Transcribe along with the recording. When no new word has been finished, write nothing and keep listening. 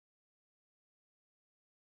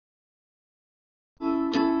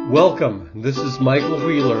Welcome, this is Michael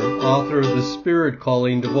Wheeler, author of the Spirit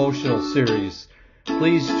Calling devotional series.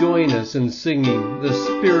 Please join us in singing the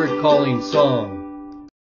Spirit Calling song.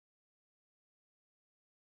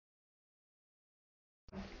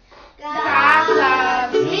 God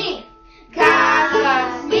loves me. God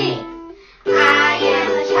loves me. I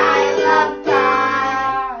am a child of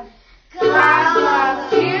God. God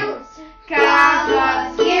loves you. God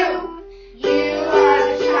loves you. You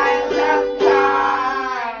are the child of God.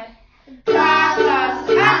 God loves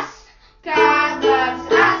us. God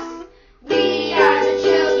loves us. We are the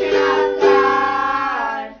children of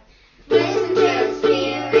God. Listen to the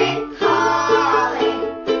Spirit calling,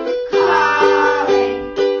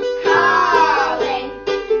 calling, calling.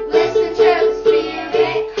 Listen to the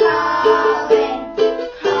Spirit calling,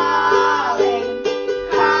 calling,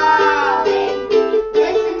 calling.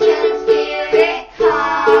 Listen to the Spirit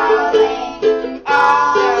calling,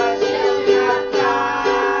 all the children of God.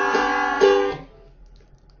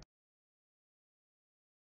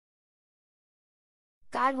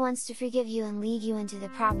 God wants to forgive you and lead you into the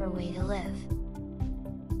proper way to live.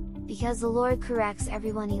 Because the Lord corrects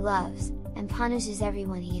everyone He loves, and punishes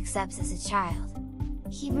everyone He accepts as a child.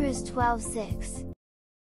 Hebrews 12:6.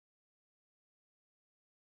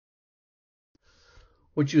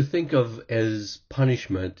 What you think of as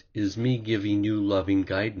punishment is me giving you loving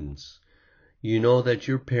guidance. You know that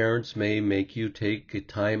your parents may make you take a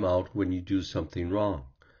time out when you do something wrong.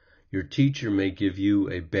 Your teacher may give you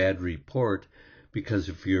a bad report because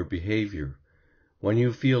of your behavior. When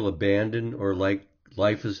you feel abandoned or like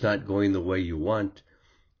life is not going the way you want,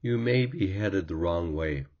 you may be headed the wrong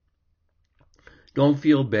way. Don't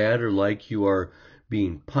feel bad or like you are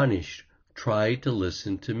being punished. Try to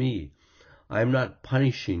listen to me. I'm not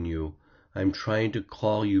punishing you. I'm trying to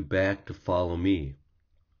call you back to follow me.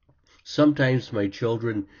 Sometimes my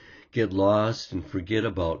children get lost and forget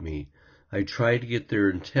about me. I try to get their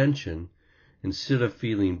attention. Instead of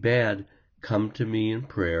feeling bad, come to me in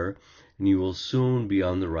prayer, and you will soon be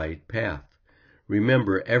on the right path.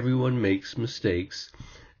 Remember, everyone makes mistakes,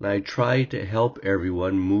 and I try to help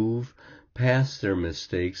everyone move past their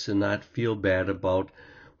mistakes and not feel bad about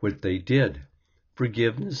what they did.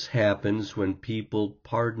 Forgiveness happens when people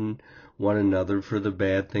pardon one another for the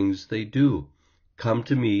bad things they do. Come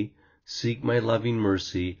to me, seek my loving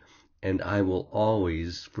mercy, and I will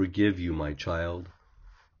always forgive you, my child.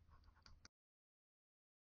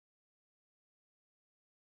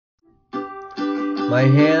 My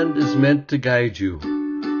hand is meant to guide you,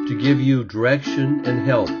 to give you direction and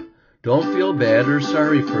help. Don't feel bad or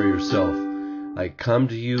sorry for yourself. I come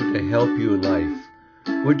to you to help you in life.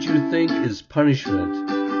 What you think is punishment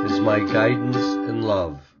is my guidance and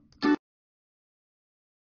love.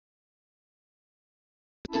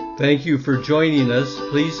 Thank you for joining us.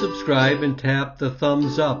 Please subscribe and tap the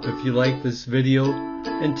thumbs up if you like this video,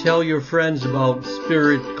 and tell your friends about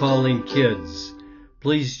Spirit Calling Kids.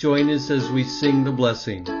 Please join us as we sing the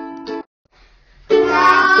blessing.